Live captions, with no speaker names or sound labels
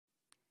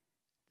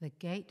the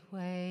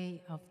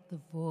gateway of the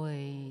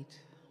void,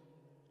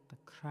 the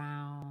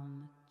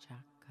crown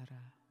chakra,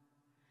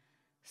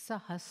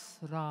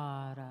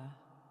 Sahasrara,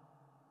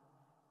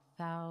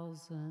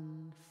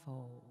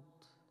 thousandfold.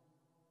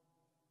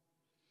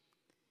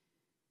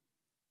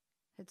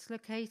 It's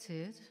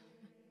located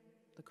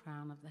at the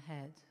crown of the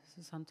head.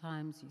 So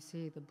sometimes you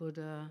see the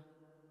Buddha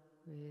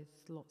with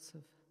lots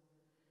of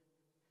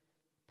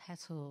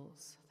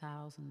petals,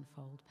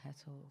 thousandfold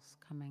petals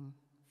coming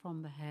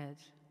from the head.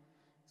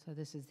 So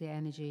this is the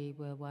energy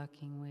we're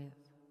working with.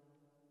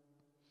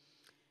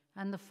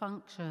 And the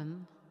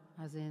function,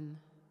 as in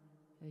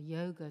a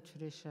yoga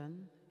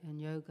tradition, in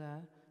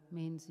yoga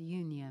means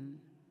union.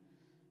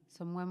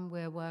 So when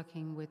we're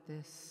working with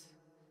this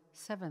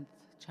seventh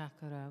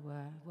chakra,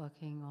 we're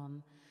working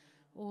on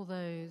all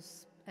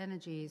those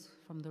energies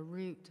from the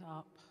root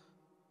up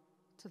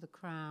to the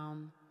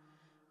crown,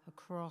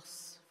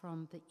 across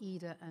from the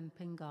Ida and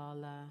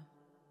Pingala,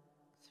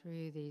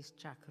 through these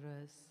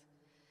chakras,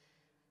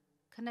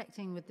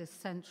 connecting with the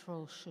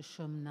central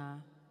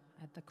Sushumna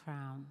at the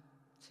crown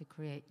to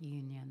create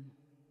union.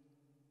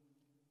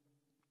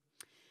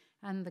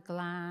 And the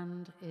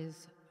gland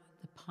is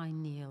the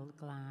pineal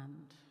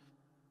gland.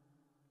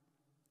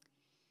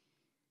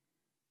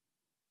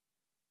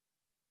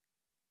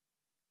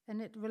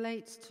 And it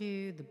relates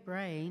to the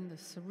brain, the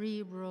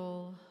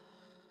cerebral,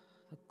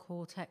 the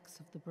cortex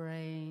of the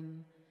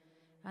brain,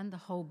 and the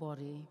whole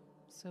body.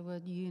 So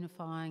we're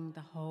unifying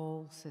the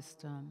whole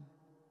system.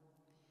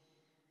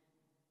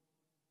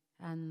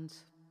 And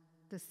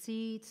the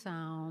seed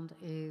sound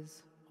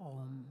is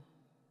Om.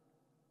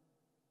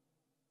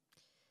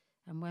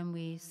 And when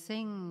we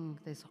sing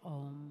this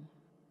Om,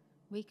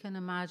 we can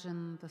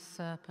imagine the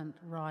serpent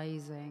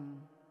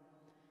rising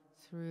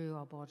through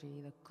our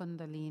body. The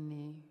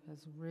Kundalini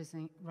is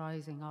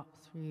rising up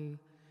through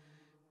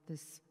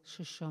this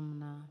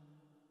Sushumna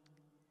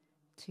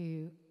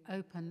to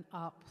open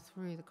up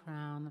through the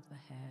crown of the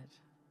head.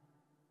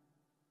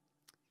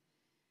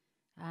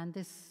 And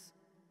this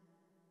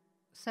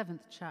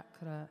seventh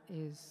chakra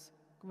is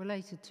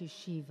related to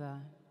Shiva,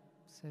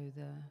 so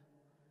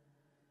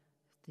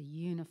the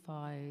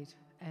unified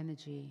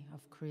energy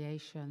of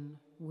creation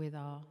with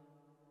our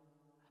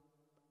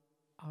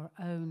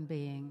own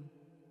being.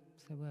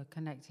 So we're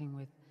connecting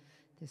with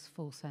this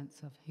full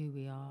sense of who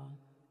we are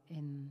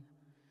in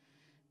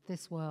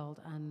this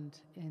world and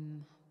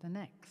in the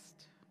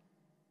next.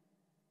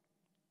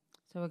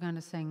 So we're going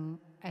to sing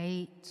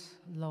 8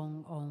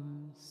 long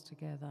Oms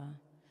together.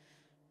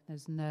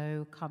 There's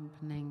no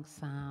accompanying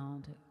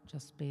sound, it'll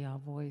just be our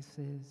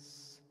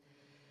voices.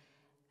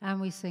 And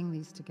we sing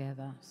these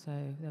together, so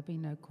there'll be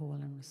no call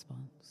and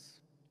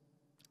response.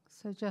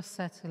 So just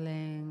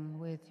settling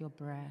with your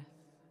breath,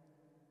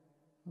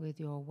 with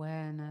your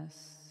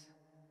awareness,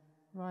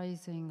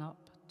 rising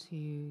up to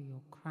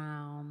your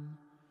crown,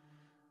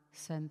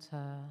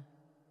 center,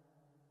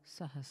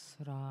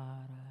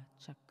 Sahasrara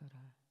Chakra.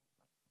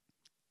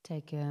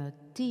 Take a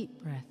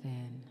deep breath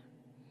in.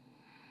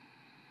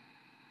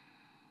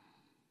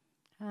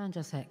 And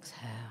just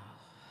exhale.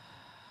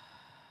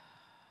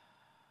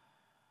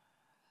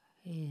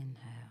 Inhale.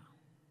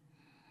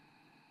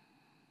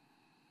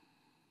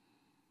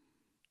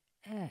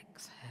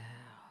 Exhale.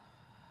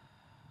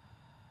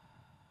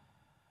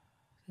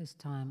 This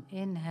time,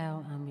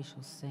 inhale, and we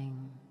shall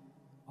sing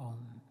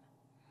Om.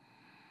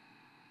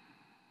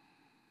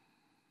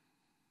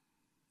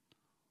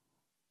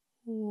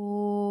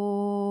 Om.